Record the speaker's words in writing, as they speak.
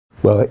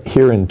Well,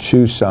 here in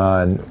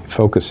Tucson,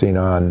 focusing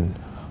on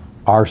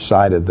our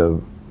side of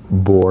the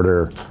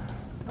border,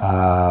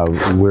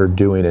 we're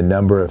doing a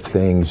number of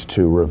things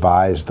to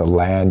revise the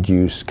land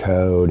use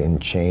code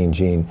and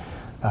changing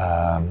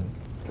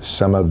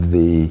some of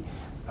the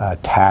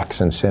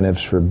tax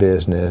incentives for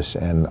business,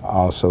 and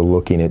also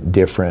looking at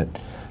different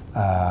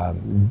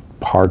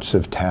parts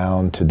of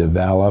town to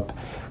develop.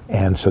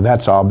 And so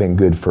that's all been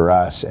good for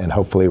us, and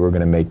hopefully we're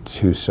going to make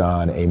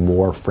Tucson a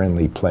more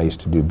friendly place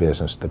to do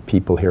business. The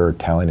people here are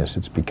telling us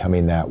it's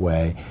becoming that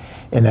way,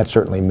 and that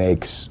certainly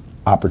makes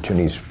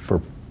opportunities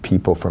for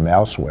people from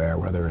elsewhere,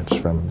 whether it's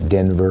from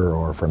Denver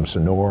or from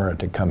Sonora,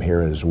 to come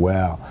here as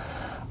well.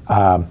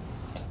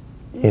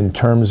 In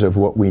terms of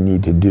what we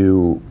need to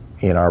do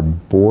in our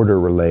border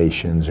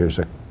relations, there's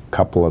a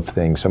couple of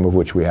things, some of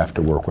which we have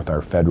to work with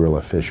our federal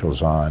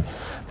officials on.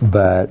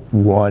 But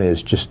one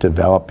is just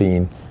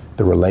developing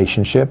the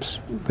relationships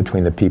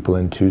between the people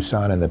in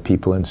Tucson and the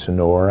people in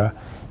Sonora,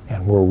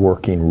 and we're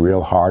working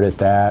real hard at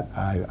that.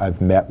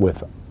 I've met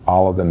with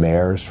all of the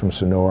mayors from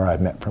Sonora.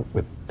 I've met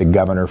with the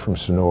governor from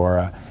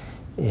Sonora.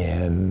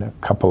 In a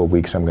couple of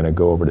weeks, I'm going to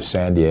go over to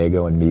San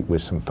Diego and meet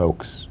with some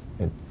folks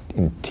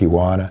in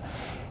Tijuana.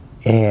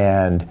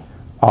 And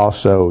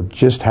also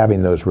just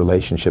having those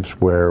relationships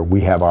where we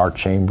have our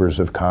chambers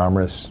of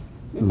commerce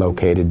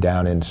located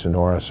down in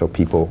Sonora, so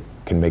people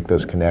can make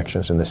those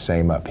connections, and the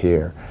same up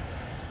here.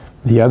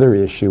 The other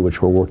issue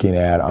which we're working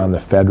at on the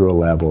federal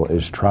level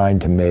is trying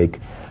to make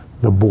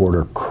the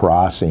border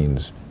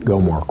crossings go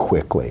more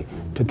quickly,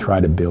 to try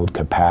to build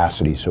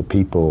capacity so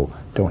people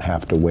don't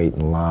have to wait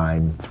in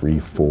line 3,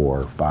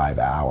 4, 5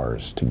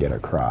 hours to get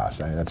across.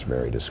 I mean, that's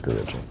very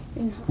discouraging.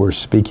 Yeah. We're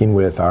speaking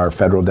with our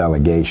federal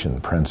delegation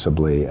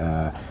principally.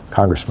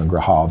 Congressman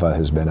Grijalva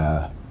has been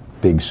a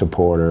big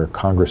supporter.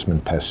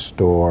 Congressman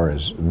Pastor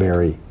is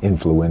very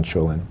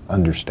influential and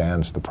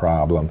understands the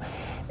problem,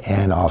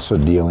 and also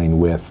dealing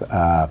with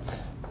our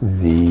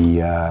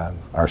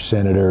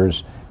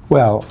senators.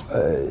 Well,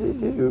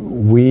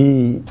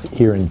 we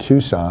here in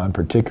Tucson,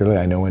 particularly,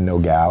 I know in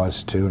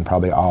Nogales too, and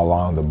probably all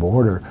along the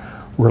border,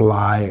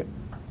 rely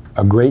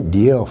a great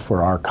deal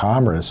for our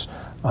commerce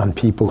on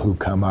people who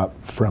come up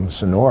from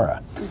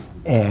Sonora.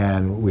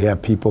 And we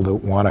have people that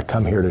want to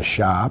come here to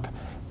shop,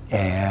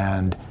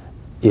 and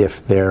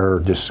if they're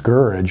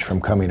discouraged from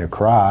coming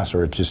across,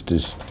 or it just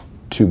is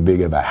too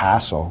big of a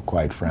hassle,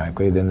 quite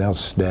frankly, then they'll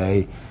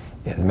stay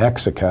in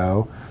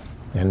Mexico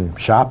and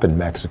shop in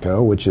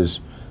Mexico, which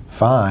is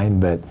fine,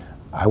 but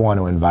I want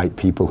to invite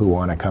people who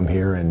want to come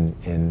here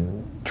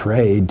and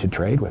trade to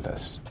trade with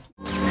us.